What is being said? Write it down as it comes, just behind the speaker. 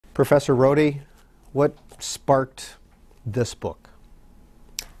Professor Rhode, what sparked this book?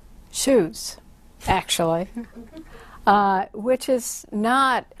 Shoes, actually, which is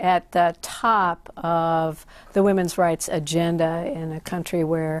not at the top of the women's rights agenda in a country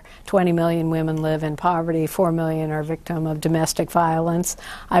where 20 million women live in poverty, 4 million are victim of domestic violence.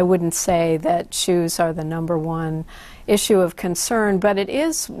 I wouldn't say that shoes are the #1 issue of concern, but it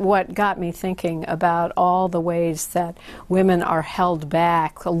is what got me thinking about all the ways that women are held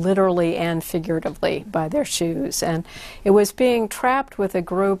back, literally and figuratively, by their shoes. And it was being trapped with a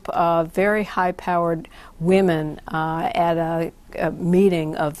group of very high-powered women at a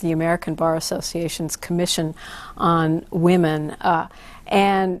meeting of the American Bar Association's Commission on Women,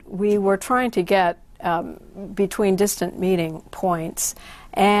 and we were trying to get between distant meeting points,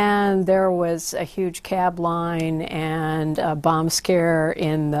 and there was a huge cab line and a bomb scare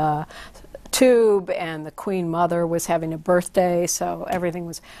in the tube, and the Queen Mother was having a birthday, so everything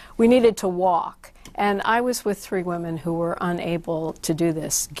was, we needed to walk. And I was with 3 women who were unable to do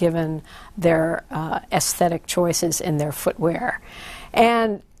this given their aesthetic choices in their footwear.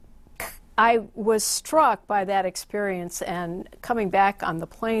 And I was struck by that experience, and coming back on the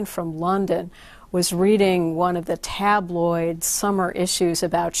plane from London was reading one of the tabloid summer issues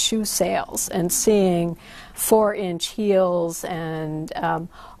about shoe sales and seeing 4-inch heels and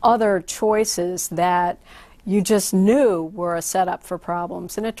other choices that you just knew were a setup for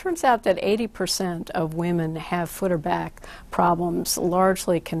problems. And it turns out that 80% of women have foot or back problems,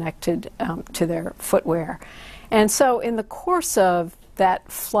 largely connected to their footwear. And so in the course of that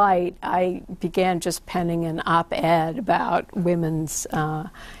flight, I began just penning an op-ed about women's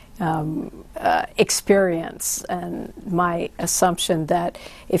experience, and my assumption that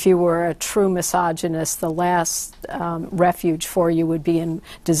if you were a true misogynist, the last refuge for you would be in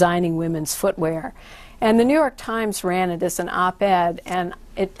designing women's footwear. And the New York Times ran it as an op-ed, and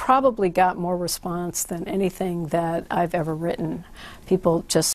it probably got more response than anything that I've ever written. People just